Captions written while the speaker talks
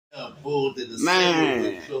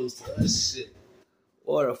Man,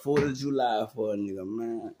 what a 4th of July for a nigga,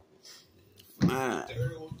 man. Man,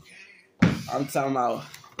 I'm talking about,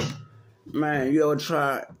 man, you ever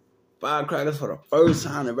tried firecrackers for the first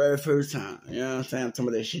time, the very first time? You know what I'm saying? I'm talking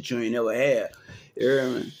about that shit you ain't never had. You hear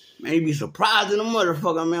me? Man, you be surprised in the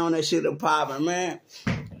motherfucker, man, on that shit that popping, man.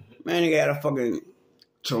 Man, they got a fucking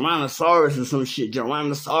Tyrannosaurus or some shit,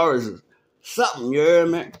 Tyrannosaurus or something, you hear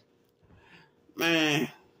me? Man,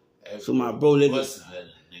 so my bro lit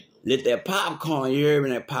that popcorn, you hear me?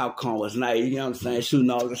 That popcorn was nice, you know what I'm saying? Shooting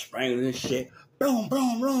all the sprinklers and shit. Boom,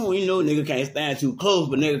 boom, boom. You know, nigga can't stand too close,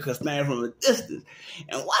 but nigga can stand from a distance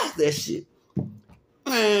and watch that shit.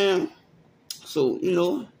 Man, so, you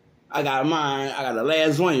know, I got mine. I got the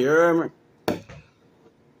last one, you heard me?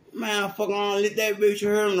 Man, I fucking on lit that bitch, you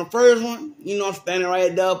heard me? The first one, you know, I'm standing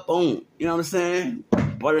right there, boom. You know what I'm saying?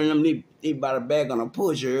 Buttering them, they by the back on the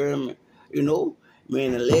push, you heard me? You know, me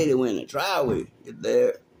and the lady went in the driveway, you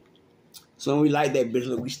there. So when we light that bitch,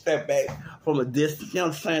 look, we step back from a distance. You know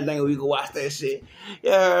the same thing, we can watch that shit.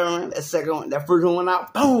 Yeah, man. That second one, that first one went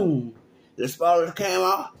out, boom. The spoilers came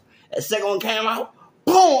out. That second one came out,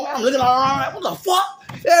 boom. I'm looking all around like, what the fuck?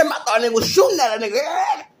 Yeah, man, I thought they was shooting at a nigga.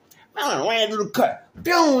 Yeah. Man, I ran through the cut.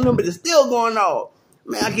 Boom, them bitches still going off.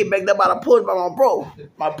 Man, I get back there by the porch by my bro.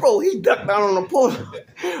 My bro, he ducked down on the porch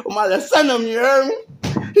with my little son of me, you heard me?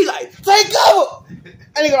 He like, take cover.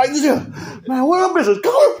 And nigga like this here, man, where them bitches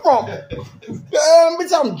coming from? Yeah,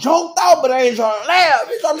 bitch, I'm joked out, but I ain't trying to laugh.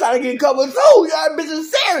 Bitch, I'm trying to get covered too. Yeah, bitch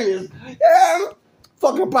is serious. Yeah,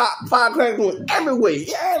 fucking firecrackers went everywhere.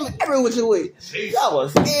 Yeah, every which way. Y'all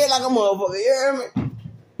was scared like a motherfucker. Yeah, man.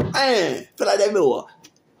 Man, feel like that bitch was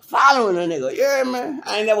following a nigga. Yeah, man.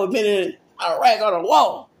 I ain't never been in a rack on the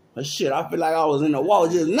wall. But shit, I feel like I was in the wall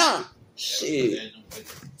just now. Shit.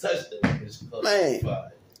 Man.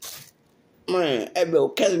 Man, that bitch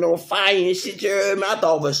was catching on fire and shit, you heard me? I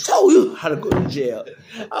thought I was show you how to go to jail.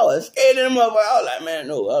 I was scared of them motherfuckers. I was like, man,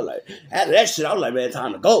 no. I was like, after that shit, I was like, man,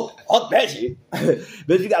 time to go. Fuck that shit.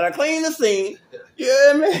 Bitch, you gotta clean the scene. You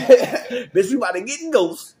hear me? Bitch, you about to get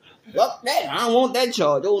ghosts. Fuck that. I don't want that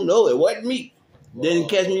charge. Oh, no, it wasn't me. Didn't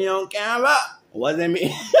catch me on camera. It wasn't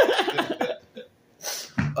me.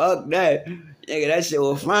 Fuck that. Nigga, that shit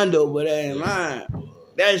was fun though, but that ain't mine.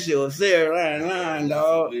 That shit was serious. That ain't mine,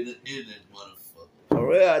 dog. For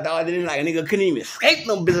real, dog. Didn't like a nigga couldn't even escape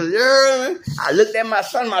no business. You heard me? I looked at my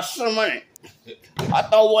son running. I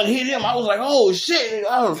thought one hit him. I was like, oh shit,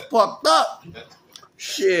 I was fucked up.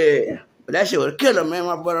 Shit. But that shit was a killer, man.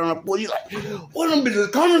 My brother on the porch, he like, where them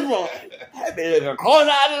bitches coming from? That bitch like a close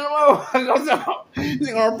out in the motherfucker.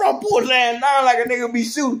 Nigga on the front porch laying down like a nigga be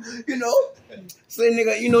shooting, you know? So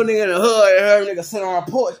nigga, you know nigga in the hood, her nigga sitting on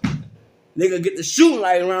the porch. Nigga get the shooting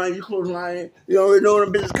light around you, close line. You already know where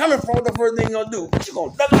the bitches coming from. What the first thing you gonna do? You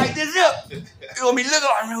gonna duck like this here. You gonna be looking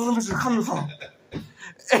like, man, where the bitches coming from?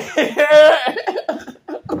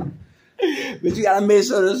 But you gotta make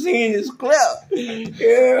sure the scene is clear.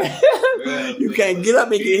 Yeah. You can't get up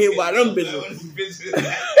and get hit by them bitches.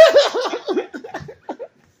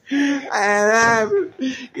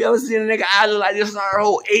 You ever seen a nigga eyes look like this on her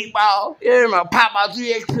whole 8-ball? Yeah, my pop out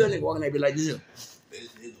 3X pill, nigga walking that bitch like this here.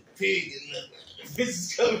 Pig and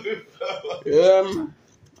bitches coming from. Yeah,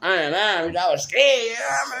 I was scared.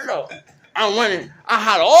 Yeah, no. I'm running. I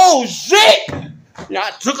hollered, oh shit! Yeah,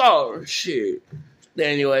 I took off. Shit.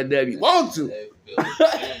 Stand your ass there if you want to.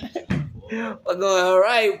 I'm going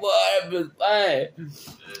alright, boy. That bitch fine.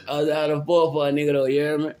 I was out of four for a nigga though, you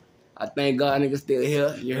hear me? I thank God nigga still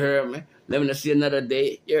here, you heard me? Living to see another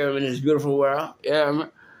day, you hear me? In this beautiful world, you hear me?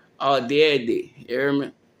 All day, every day, you hear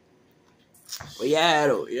me? But yeah,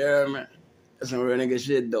 though, you hear me? That's some real nigga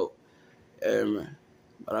shit, though. You hear me?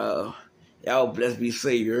 But, y'all blessed, be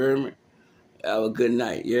safe, you hear me? Have a good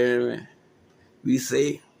night, you hear me? Be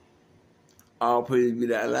safe. All praise be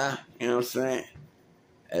to Allah, you know what I'm saying?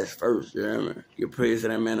 That's first, you hear me? Give praise to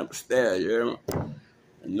that man up the stairs, you hear me?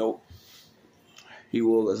 And no, he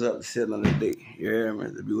woke us up to sit another day, you hear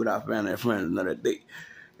me? To be with our family and friends another day,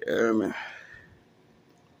 you hear me?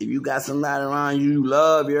 If you got somebody around you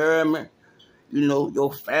love, you hear me? You know,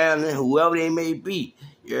 your family, whoever they may be.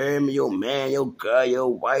 You hear me? Your man, your girl, your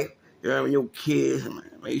wife. You hear me? Your kids. Man,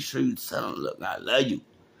 make sure you tell them, look, I love you.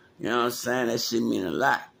 You know what I'm saying? That shit mean a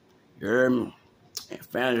lot. You hear me? And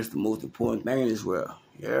family is the most important thing in this world.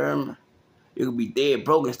 You hear me? You could be dead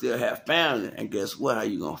broke and still have family. And guess what? How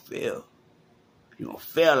you gonna feel? You gonna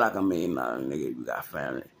feel like a $1 million nigga if you got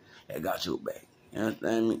family that got your back. You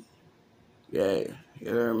understand me? Yeah. You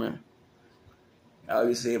hear me? I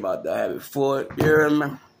always say about that habit for it, you hear me?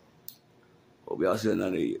 Hope y'all see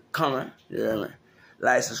another year coming, you hear me?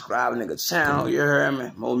 Like, subscribe, nigga, channel, you heard me?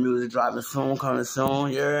 More music dropping soon, coming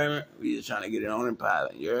soon, you heard me? We just trying to get it on in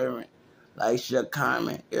pilot, you heard me? Like, share,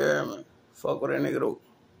 comment, you heard me? Fuck with that nigga, though.